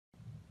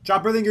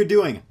Drop everything you're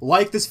doing.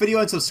 Like this video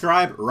and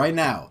subscribe right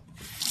now.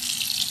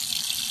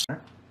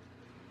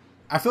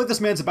 I feel like this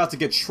man's about to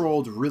get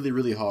trolled really,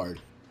 really hard.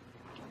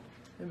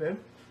 Hey, man.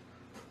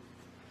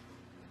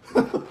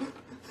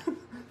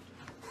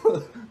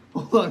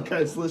 Hold on,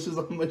 guys. Lish is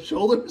on my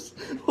shoulders.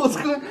 What's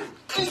going on?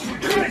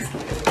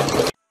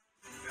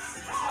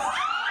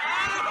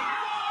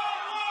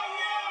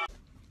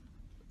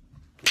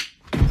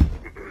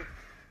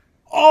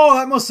 Oh,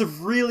 that must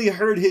have really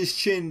hurt his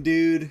chin,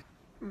 dude.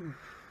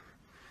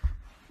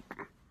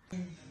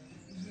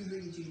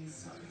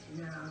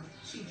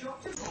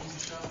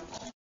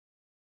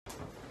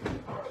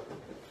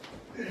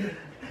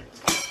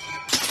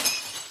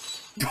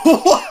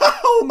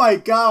 Oh my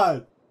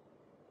god!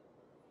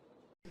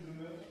 You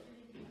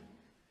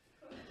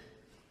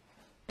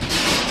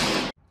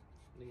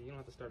don't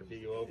have to start a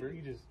video over.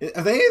 You just...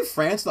 Are they in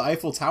France, the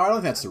Eiffel Tower? I don't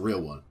think that's the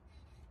real one.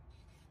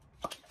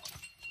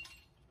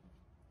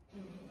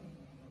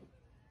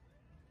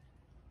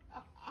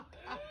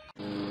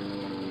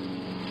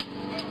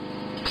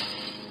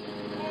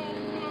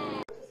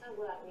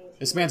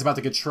 This man's about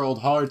to get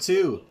trolled hard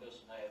too.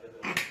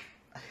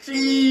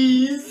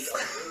 Jeez.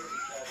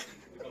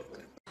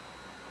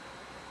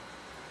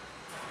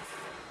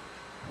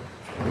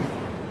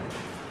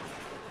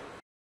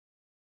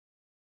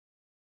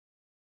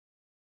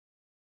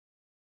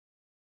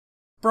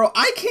 Bro,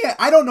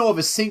 I don't know of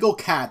a single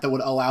cat that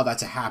would allow that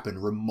to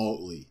happen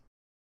remotely.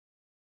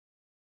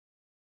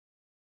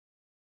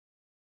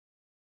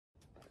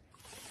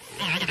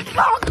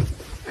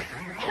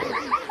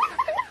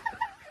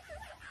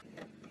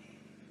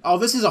 Oh,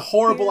 this is a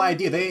horrible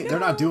idea. They're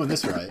not doing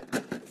this right.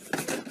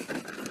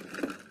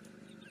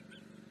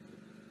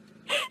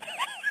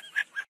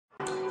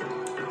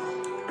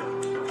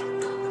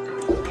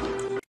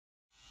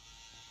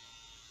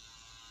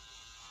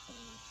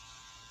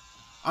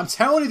 I'm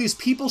telling you, these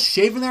people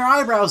shaving their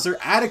eyebrows, they're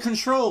out of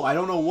control. I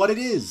don't know what it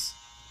is.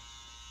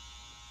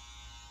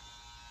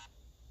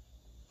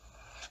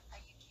 Are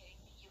you kidding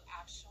me? You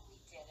actually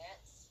did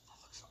it? That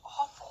looks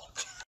awful.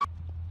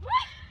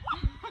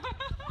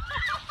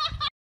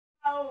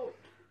 Oh,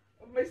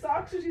 my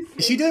socks are just...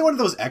 Is she doing one of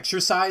those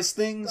exercise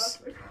things?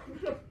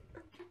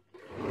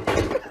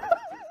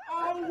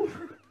 Oh!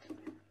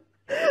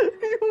 Are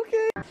you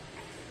okay?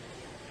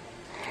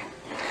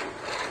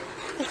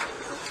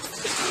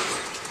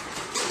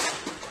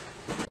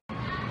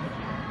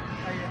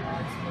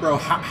 Bro,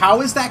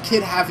 how is that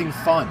kid having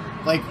fun?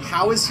 Like,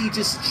 how is he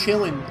just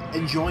chilling,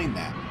 enjoying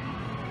that?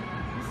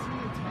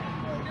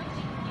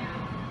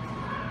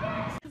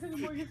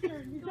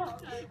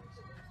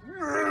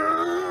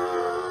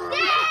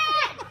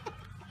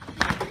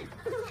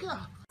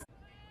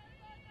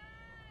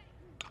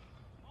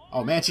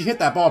 Oh man, she hit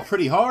that ball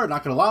pretty hard,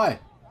 not gonna lie.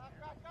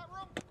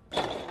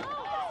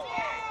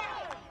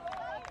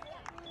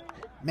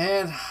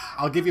 Man,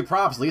 I'll give you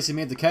props, at least he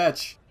made the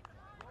catch.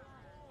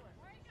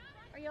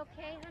 Are you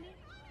okay, honey?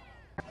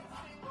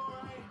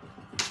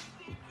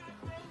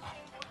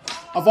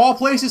 Of all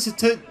places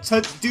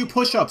to do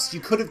push-ups, you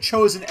could have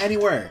chosen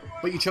anywhere,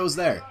 but you chose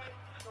there.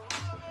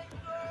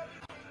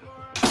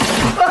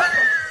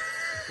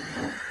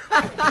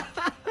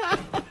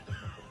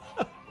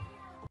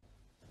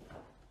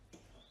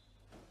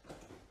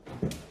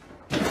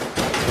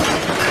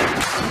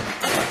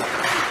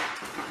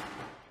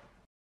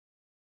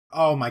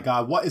 Oh my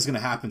god, what is gonna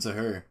happen to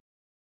her?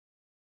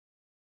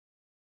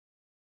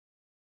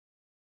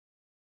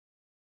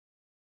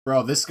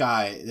 Bro, this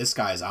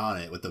guy's on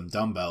it with them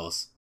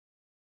dumbbells.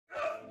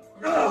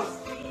 Oh,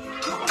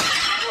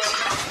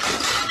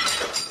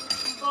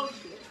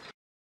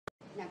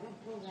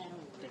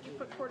 Did you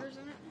put quarters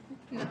in it?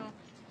 No.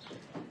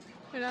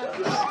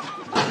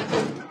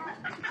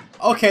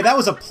 Okay, that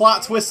was a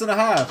plot twist and a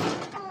half.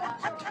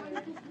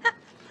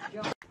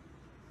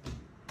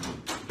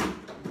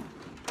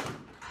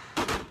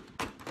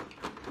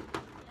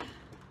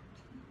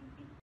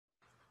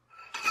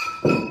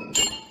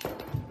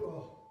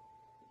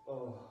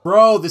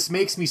 Bro, this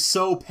makes me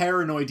so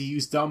paranoid to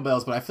use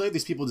dumbbells, but I feel like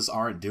these people just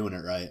aren't doing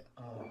it right.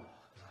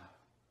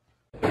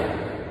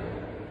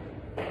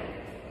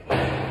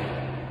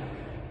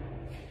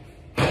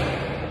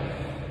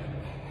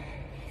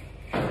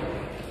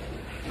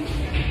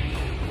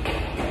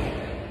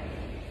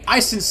 I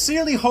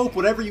sincerely hope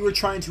whatever you were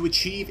trying to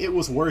achieve, it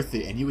was worth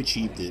it, and you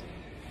achieved it.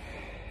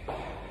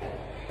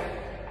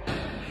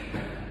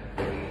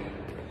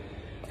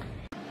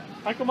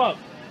 I come up.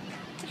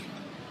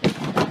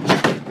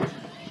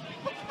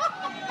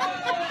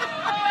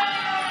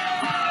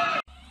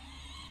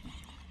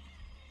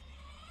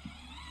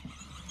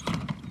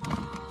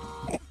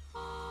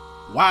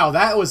 Wow,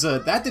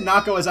 that did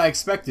not go as I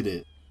expected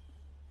it.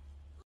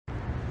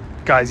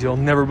 Guys, you'll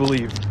never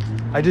believe.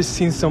 I just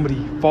seen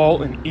somebody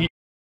fall and eat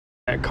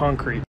that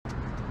concrete.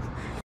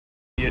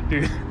 Idiot,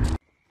 dude.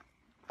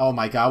 Oh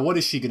my god, what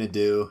is she gonna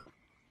do?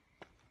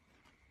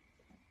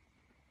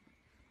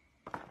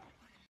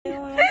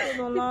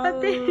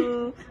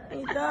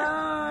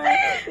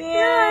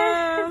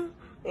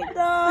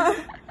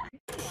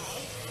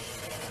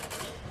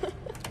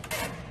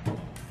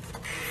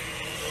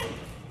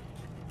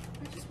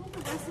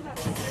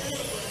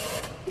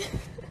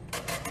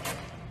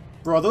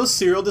 Bro, those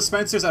cereal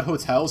dispensers at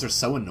hotels are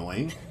so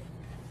annoying.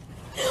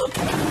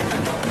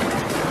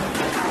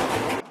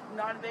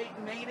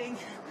 Non-mating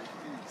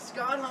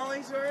Scott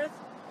Hollingsworth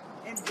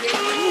and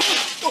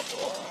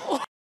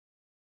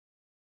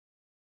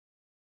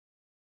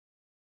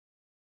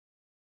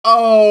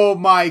Oh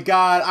my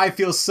god, I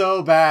feel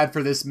so bad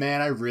for this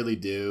man, I really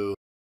do.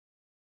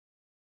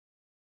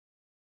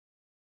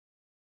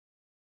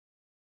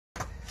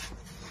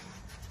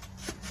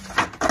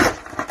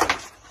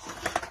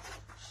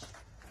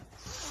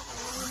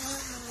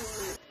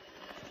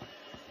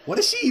 What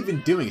is she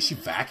even doing? Is she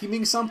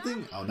vacuuming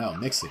something? Oh no,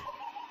 mixing.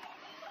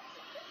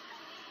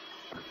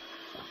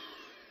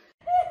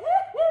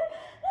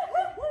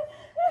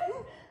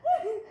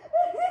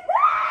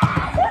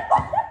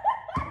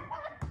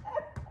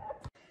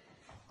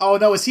 Oh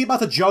no, is he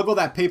about to juggle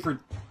that paper?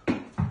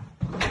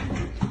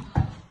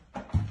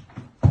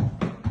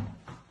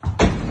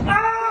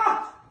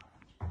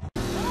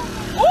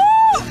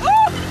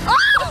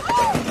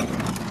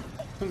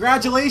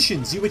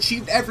 Congratulations, you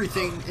achieved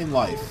everything in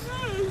life.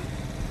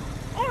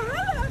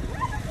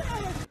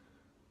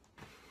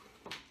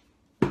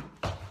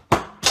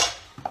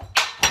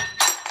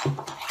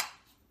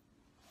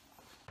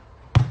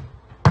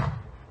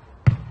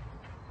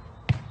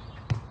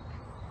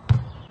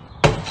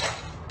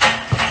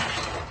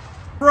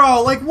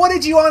 Bro, like, what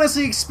did you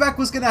honestly expect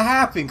was gonna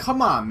happen?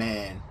 Come on,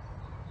 man.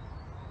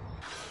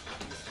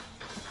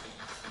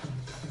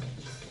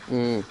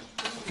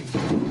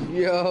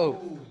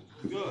 Yo.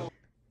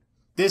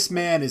 This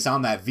man is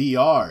on that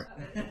VR.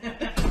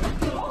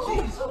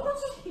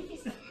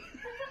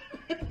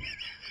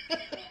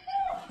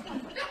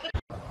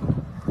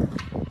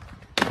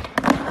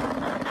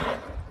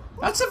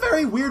 That's a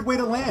very weird way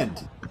to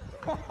land.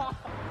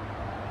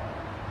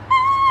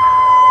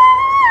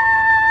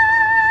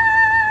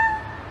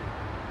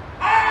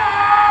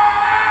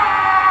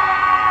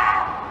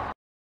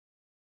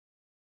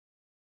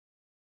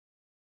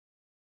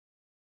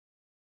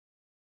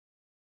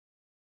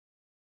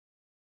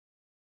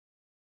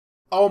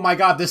 Oh my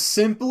god, the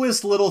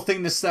simplest little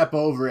thing to step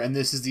over, and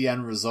this is the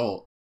end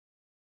result.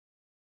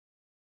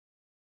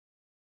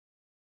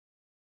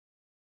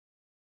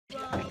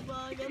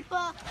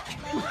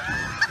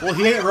 Well,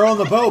 he ain't rowing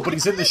the boat, but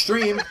he's in the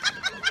stream.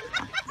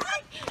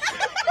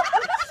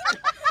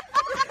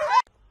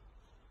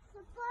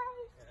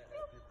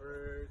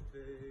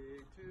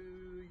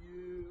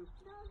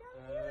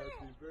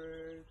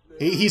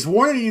 He's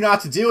warning you not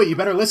to do it. You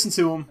better listen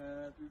to him.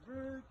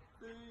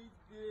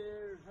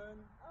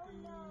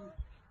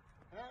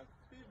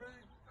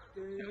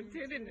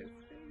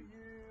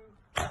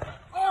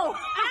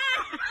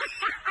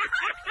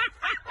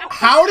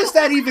 How does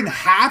that even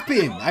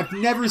happen? I've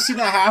never seen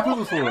that happen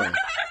before.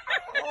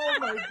 Oh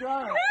my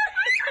god.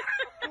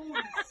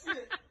 Holy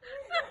shit.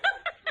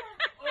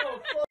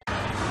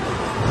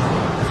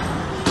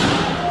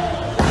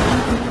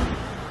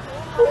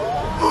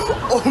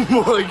 Oh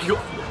my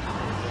god.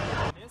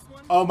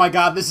 Oh my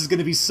god, this is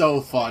gonna be so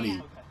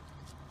funny.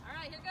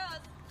 Alright, here goes.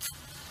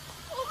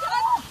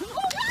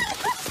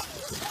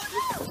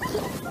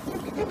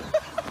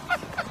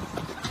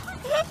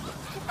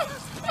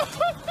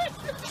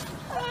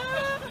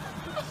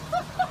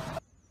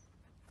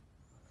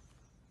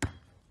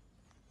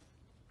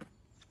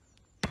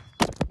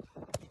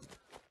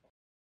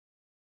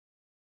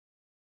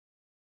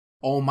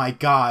 Oh my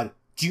god.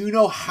 Do you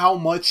know how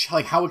much,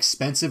 like, how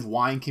expensive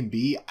wine can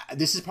be?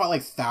 This is probably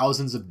like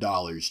thousands of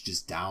dollars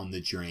just down the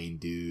drain,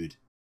 dude.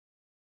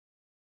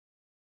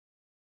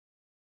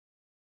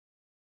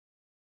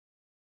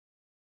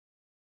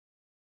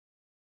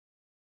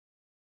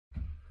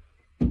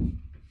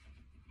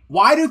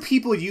 Why do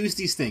people use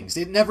these things?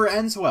 It never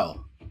ends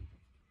well.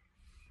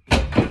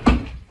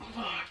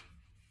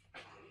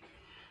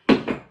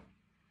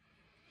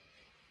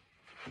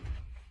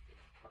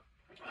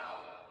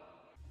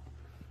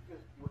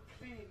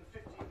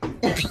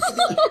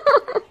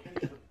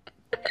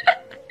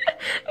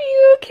 Are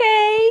you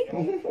okay?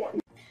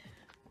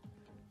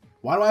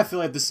 Why do I feel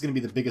like this is going to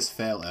be the biggest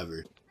fail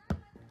ever?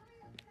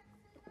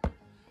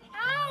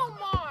 Ow,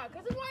 Mark!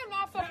 This is why I'm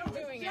not fucking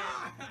doing it.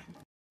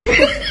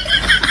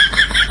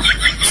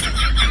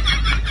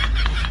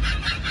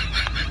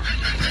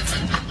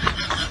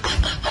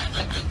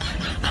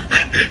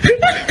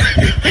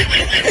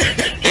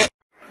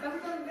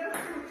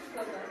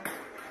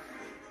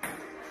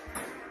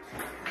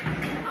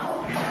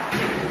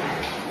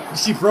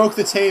 She broke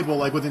the table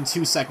like within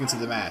 2 seconds of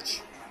the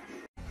match.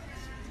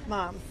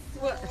 Mom,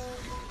 what?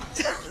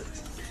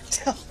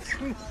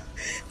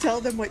 tell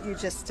them what you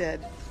just did.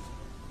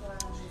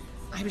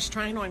 I was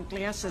trying on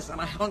glasses and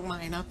I hung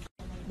mine up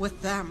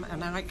with them and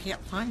now I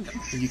can't find them.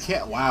 You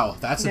can't. Wow,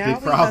 that's a Now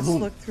big we must problem.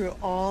 look through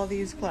all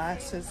these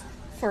glasses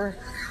for...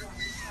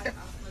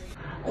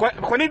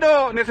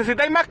 Juanito,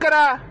 ¿necesitáis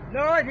máscara?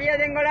 No, si ya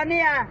tengo la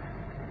mía.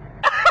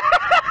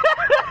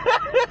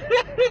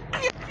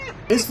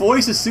 His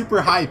voice is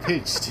super high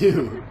pitched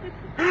too.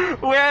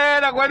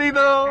 Buena,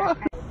 Juanito.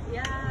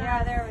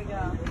 Yeah, there we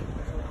go.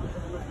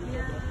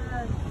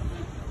 Yeah.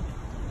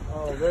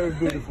 Oh, very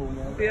beautiful,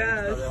 man.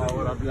 Yes.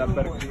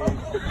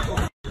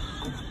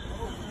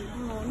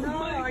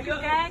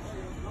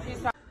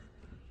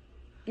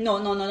 No,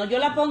 no, no, no, yo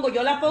la pongo,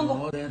 yo la pongo.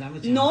 No,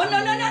 no,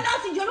 no, no, no,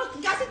 si yo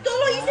casi todo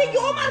lo hice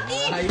yo,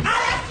 Martín. ¡A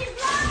la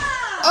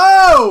chiflada!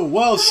 Oh,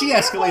 well, she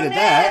escalated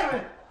that.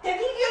 Te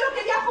dije yo lo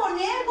quería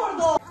poner,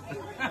 gordo.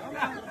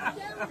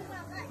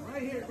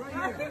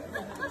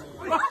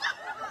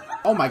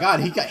 Oh my god,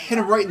 he got hit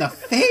him right in the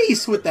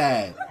face with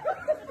that.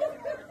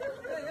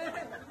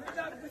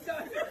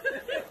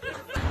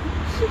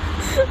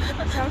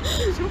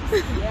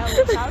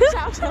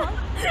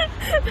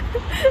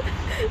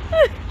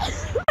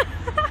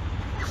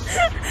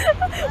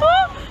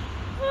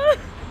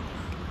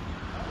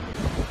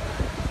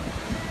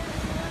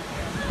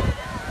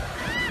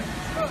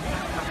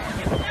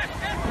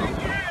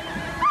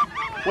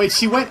 Wait,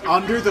 she went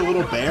under the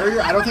little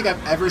barrier? I don't think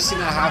I've ever seen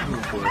that happen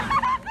before.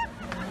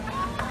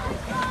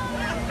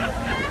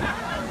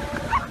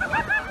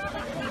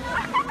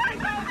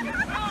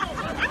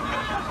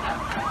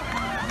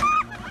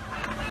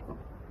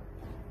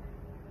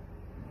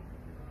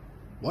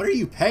 What are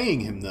you paying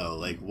him though?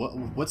 Like,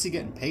 what's he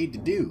getting paid to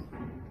do?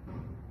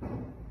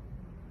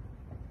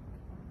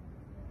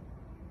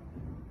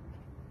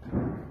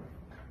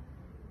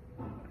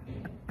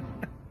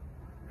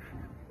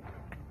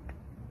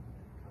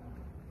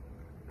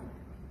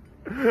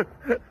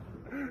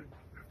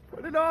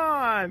 Put it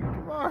on!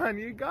 Come on,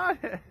 you got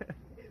it!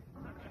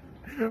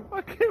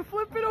 Fucking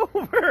flip it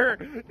over!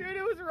 Dude,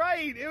 it was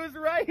right! It was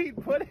right!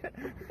 Put it...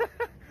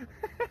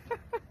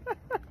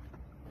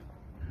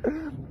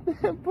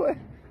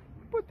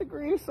 Put the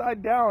green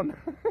side down.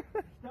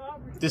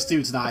 This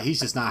dude's not, he's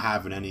just not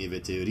having any of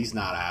it, dude. He's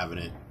not having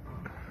it.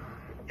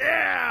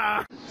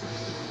 Yeah!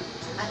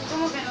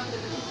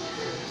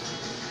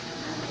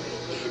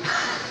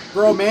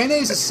 Bro,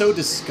 mayonnaise is so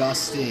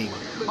disgusting.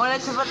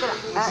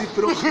 Sí,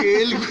 pero que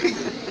él, güey,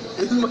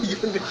 es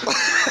mayonesa.